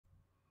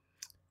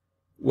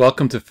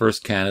Welcome to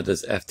First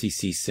Canada's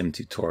FTCSIM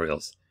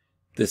tutorials.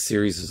 This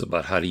series is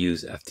about how to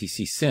use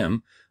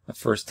FTCSIM, a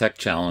First Tech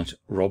Challenge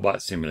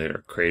robot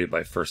simulator created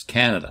by First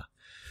Canada.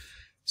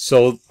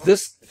 So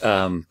this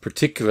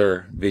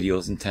particular video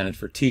is intended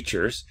for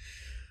teachers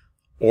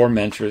or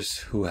mentors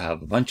who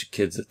have a bunch of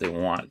kids that they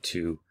want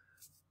to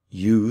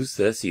use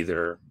this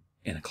either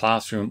in a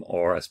classroom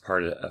or as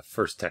part of a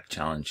First Tech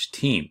Challenge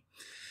team.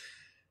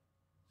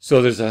 So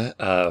there's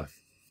a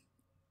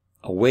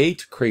way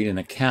to create an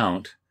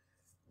account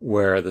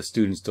where the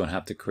students don't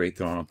have to create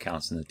their own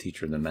accounts and the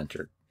teacher and the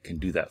mentor can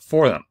do that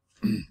for them.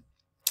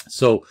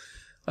 So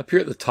up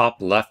here at the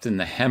top left in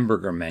the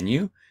hamburger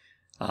menu,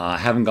 I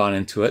haven't gone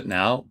into it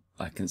now.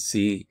 I can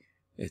see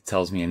it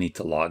tells me I need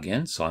to log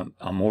in. So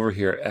I'm over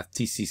here at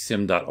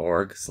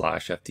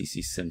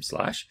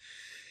ftcsim.org/ftcsim/,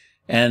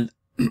 and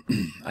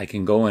I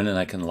can go in and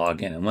I can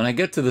log in. And when I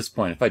get to this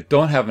point, if I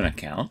don't have an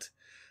account,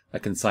 I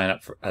can sign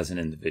up as an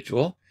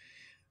individual.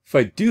 If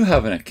I do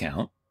have an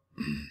account,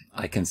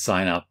 I can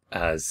sign up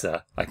as,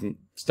 I can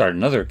start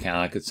another account.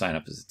 I could sign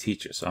up as a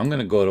teacher. So I'm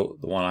going to go to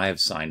the one I have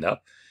signed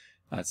up.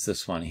 That's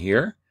this one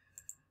here.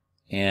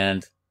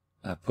 And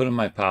I put in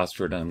my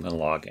password and I'm going to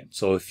log in.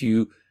 So if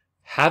you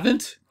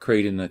haven't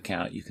created an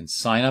account, you can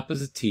sign up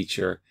as a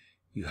teacher.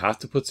 You have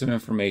to put some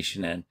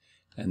information in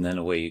and then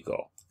away you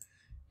go.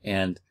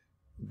 And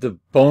the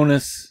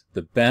bonus,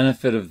 the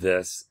benefit of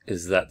this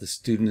is that the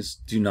students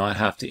do not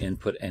have to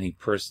input any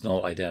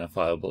personal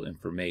identifiable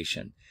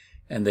information,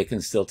 and they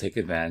can still take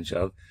advantage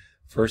of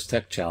First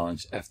Tech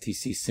Challenge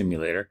FTC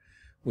Simulator,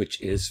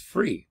 which is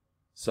free.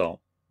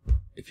 So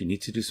if you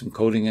need to do some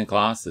coding in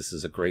class, this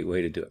is a great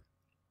way to do it.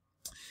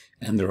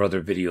 And there are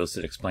other videos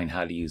that explain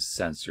how to use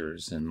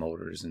sensors and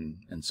motors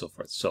and so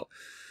forth. So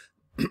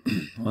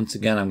once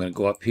again, I'm going to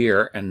go up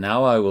here, and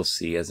now I will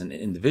see as an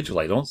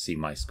individual, I don't see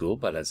my school,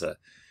 but as a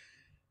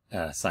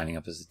signing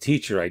up as a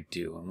teacher, I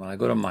do. And when I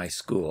go to my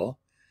school,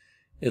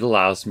 it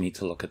allows me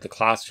to look at the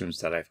classrooms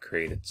that I've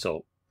created.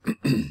 So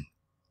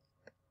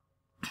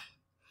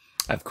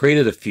I've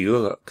created a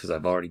few because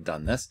I've already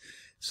done this.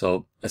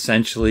 So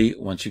essentially,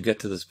 once you get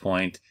to this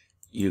point,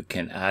 you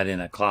can add in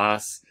a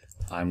class.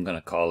 I'm going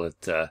to call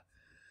it,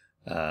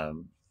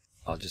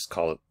 I'll just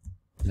call it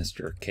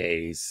Mr.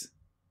 K's,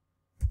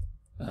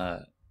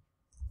 I'll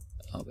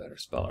better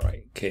spell it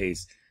right,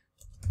 K's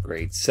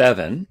grade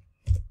 7.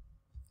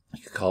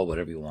 You can call it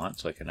whatever you want.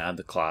 So I can add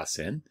the class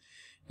in,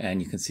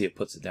 and you can see it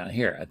puts it down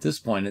here. At this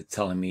point, it's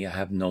telling me I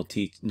have no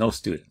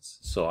students.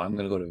 So I'm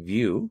going to go to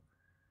View,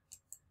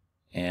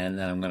 and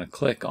then I'm going to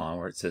click on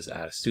where it says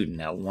Add a Student.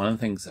 Now, one of the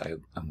things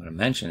I'm going to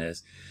mention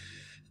is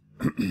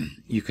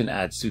you can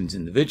add students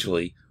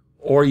individually,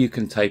 or you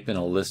can type in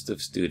a list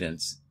of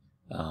students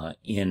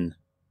in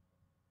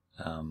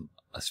a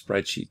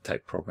spreadsheet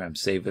type program,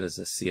 save it as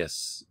a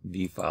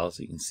CSV file.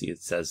 So you can see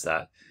it says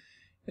that.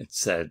 It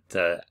said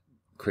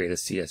create a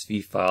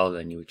CSV file,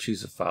 then you would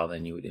choose a file,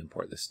 then you would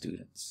import the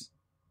students.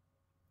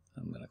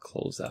 I'm going to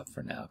close that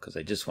for now because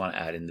I just want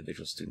to add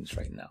individual students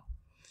right now.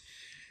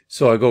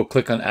 So I go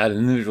click on add an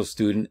individual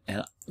student,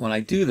 and when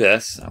I do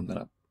this, I'm going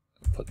to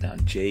put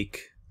down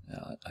Jake.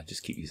 I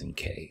just keep using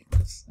K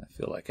because I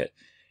feel like it.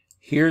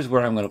 Here's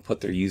where I'm going to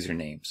put their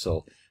username.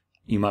 So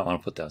you might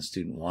want to put down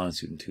student 1 and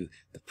student 2.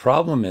 The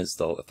problem is,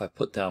 though, if I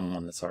put down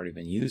one that's already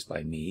been used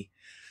by me,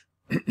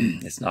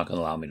 it's not going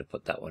to allow me to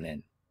put that one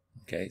in.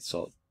 Okay,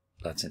 so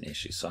that's an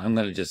issue. So I'm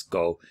going to just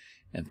go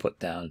and put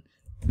down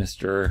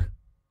Mr.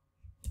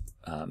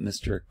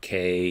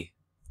 K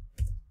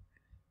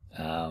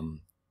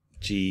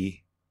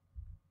G,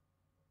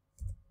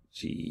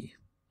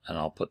 and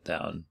I'll put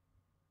down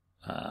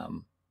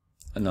no,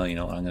 you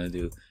know what I'm going to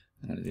do?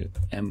 I'm going to do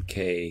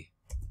MK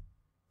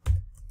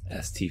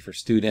ST for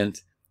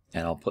student,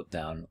 and I'll put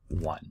down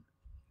 1.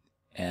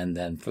 And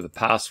then for the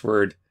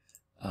password,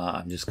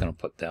 I'm just going to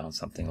put down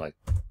something like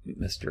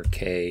Mr.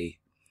 K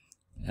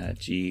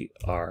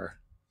GR7,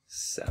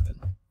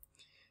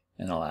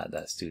 and I'll add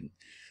that student.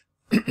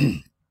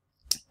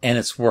 And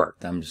it's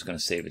worked. I'm just going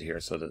to save it here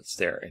so that it's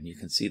there, and you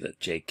can see that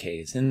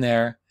JK is in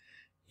there.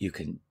 You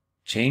can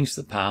change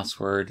the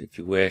password if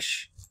you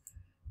wish.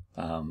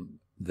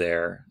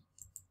 There,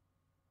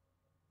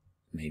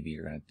 maybe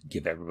you're going to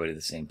give everybody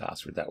the same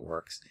password. That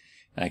works,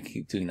 and I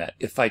keep doing that.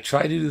 If I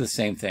try to do the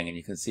same thing, and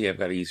you can see I've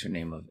got a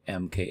username of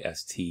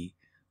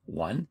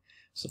MKST1.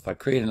 So if I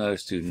create another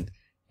student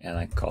and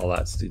I call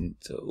that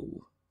student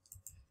to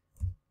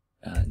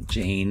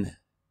Jane,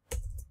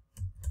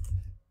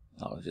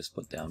 I'll just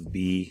put down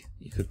B.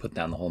 You could put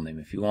down the whole name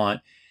if you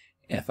want.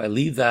 And if I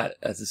leave that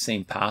as the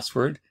same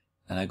password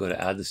and I go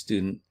to add the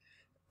student,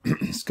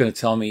 it's going to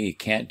tell me you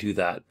can't do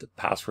that. The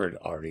password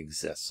already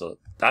exists. So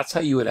that's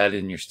how you would add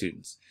in your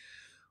students.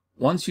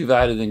 Once you've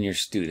added in your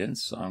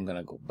students, so I'm going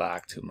to go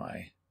back to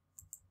my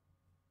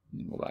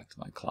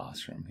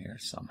classroom here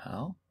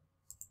somehow.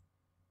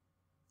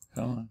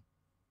 Come on,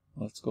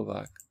 let's go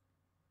back.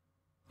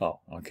 Oh,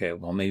 okay.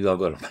 Well, maybe I'll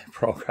go to my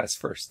progress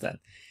first then.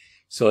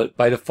 So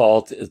by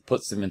default, it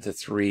puts them into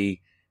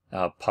 3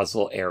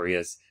 puzzle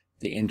areas.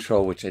 The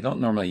intro, which I don't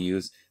normally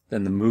use,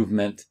 then the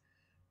movement,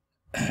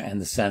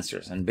 and the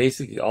sensors. And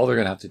basically all they're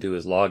going to have to do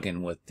is log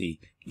in with the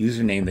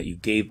username that you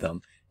gave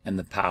them and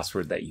the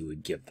password that you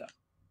would give them.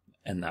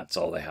 And that's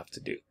all they have to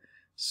do.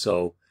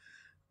 So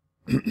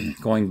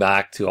going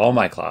back to all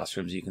my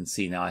classrooms, you can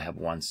see now I have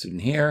one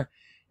student here,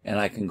 and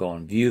I can go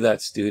and view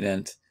that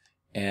student.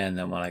 And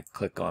then when I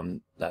click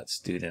on that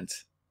student,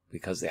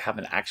 because they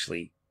haven't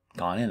actually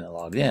gone in and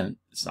logged in,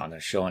 it's not going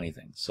to show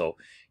anything. So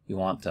you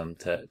want them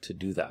to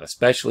do that,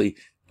 especially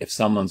if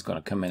someone's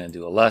going to come in and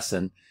do a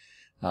lesson.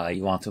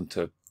 You want them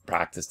to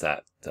practice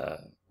that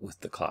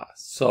with the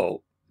class.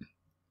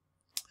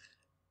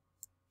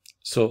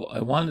 So I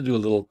want to do a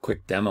little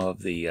quick demo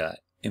of the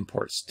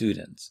import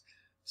students.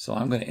 So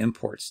I'm going to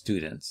import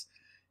students,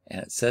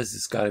 and it says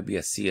it's got to be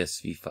a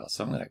CSV file.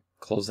 So I'm going to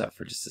close that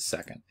for just a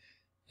second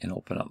and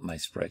open up my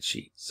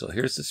spreadsheet. So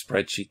here's the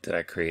spreadsheet that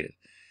I created.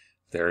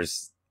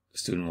 There's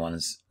student 1,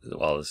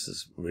 well, this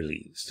is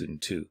really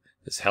student 2.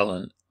 It's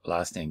Helen,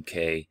 last name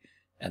K,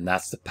 and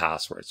that's the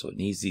password. So it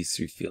needs these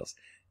 3 fields.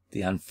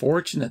 The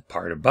unfortunate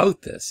part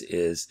about this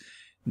is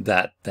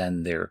that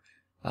then their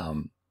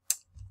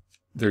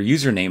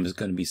username is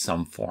going to be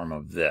some form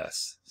of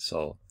this.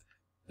 So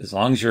as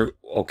long as you're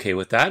okay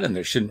with that, and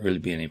there shouldn't really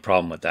be any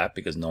problem with that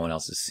because no one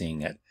else is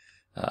seeing it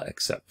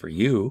except for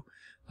you,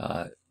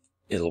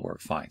 it'll work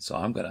fine. So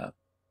I'm going to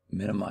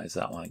minimize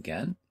that one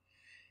again.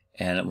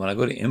 And when I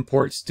go to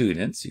import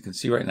students, you can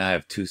see right now I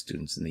have 2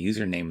 students, and the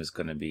username is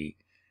going to be,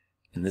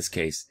 in this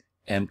case,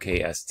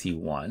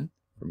 MKST1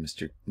 for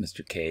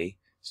Mr. K,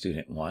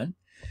 student 1.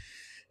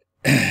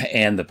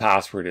 And the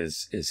password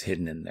is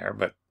hidden in there.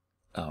 But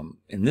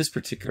in this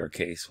particular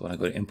case, when I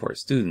go to import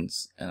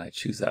students and I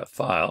choose that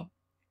file,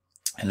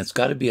 and it's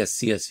got to be a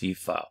CSV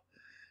file.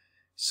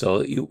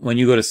 So when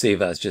you go to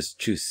save as, just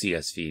choose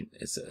CSV.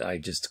 I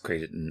just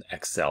created in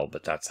Excel,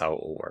 but that's how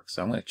it will work.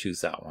 So I'm going to choose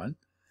that one,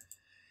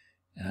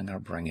 and I'm going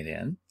to bring it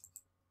in,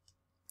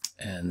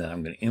 and then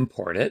I'm going to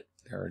import it.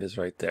 There it is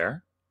right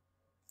there.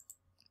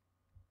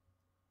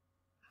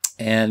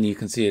 And you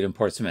can see it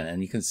imports them in,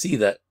 and you can see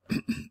that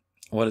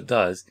what it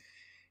does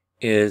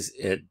is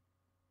it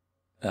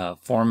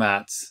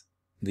formats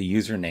the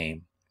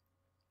username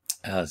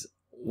as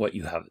what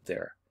you have it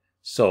there.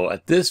 So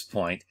at this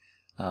point,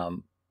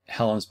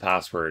 Helen's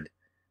password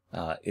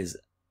is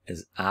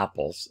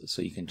apples,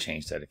 so you can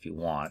change that if you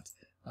want.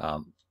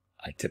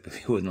 I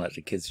typically wouldn't let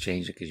the kids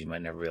change it because you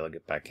might never be able to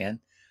get back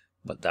in,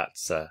 but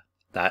that's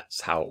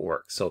how it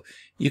works. So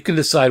you can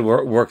decide where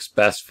it works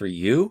best for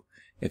you.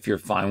 If you're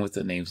fine with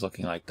the names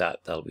looking like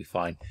that, that'll be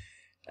fine.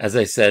 As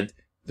I said,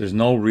 there's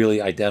no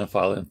really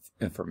identifiable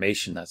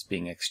information that's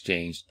being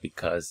exchanged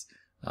because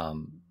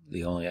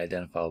the only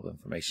identifiable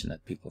information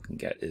that people can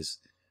get is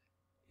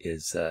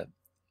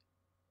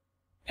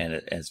and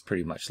it's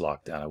pretty much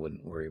locked down. I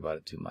wouldn't worry about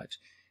it too much.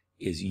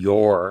 Is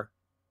your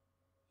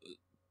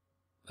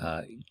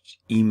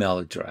email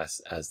address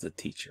as the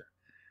teacher.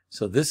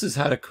 So this is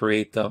how to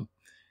create them.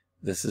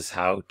 This is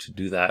how to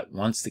do that.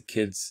 Once the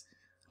kids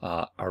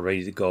are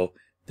ready to go,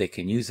 they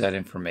can use that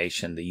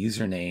information, the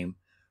username,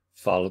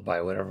 followed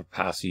by whatever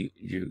password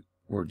you've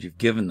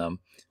given them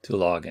to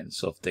log in.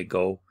 So if they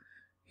go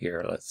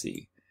here, let's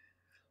see,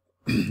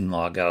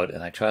 log out,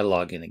 and I try to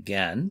log in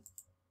again,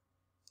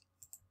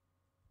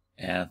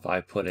 and if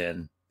I put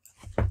in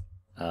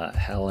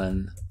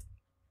Helen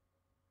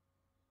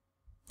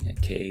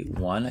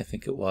K1, I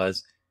think it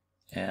was,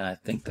 and I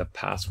think the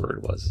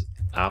password was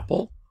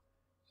Apple.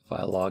 If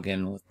I log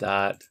in with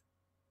that,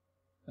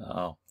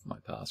 oh, my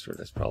password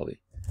is probably,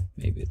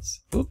 maybe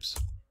it's, oops,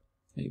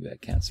 maybe I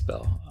can't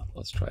spell.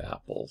 Let's try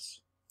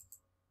apples.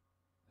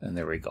 And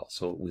there we go.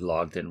 So we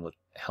logged in with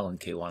Helen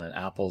K1 and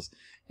apples,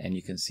 and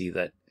you can see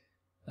that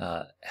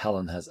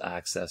Helen has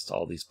access to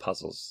all these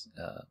puzzles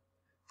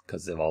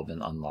because they've all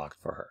been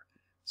unlocked for her.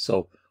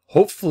 So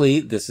hopefully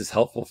this is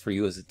helpful for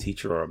you as a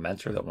teacher or a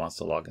mentor that wants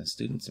to log in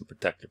students and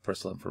protect their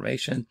personal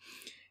information.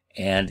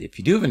 And if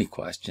you do have any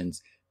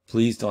questions,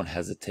 please don't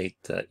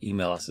hesitate to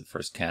email us at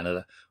First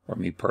Canada or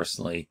me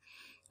personally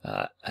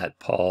at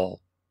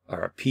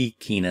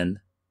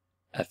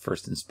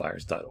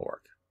p.keenan@firstinspires.org.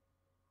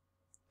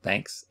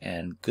 Thanks,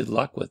 and good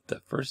luck with the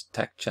first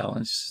Tech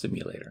Challenge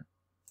Simulator.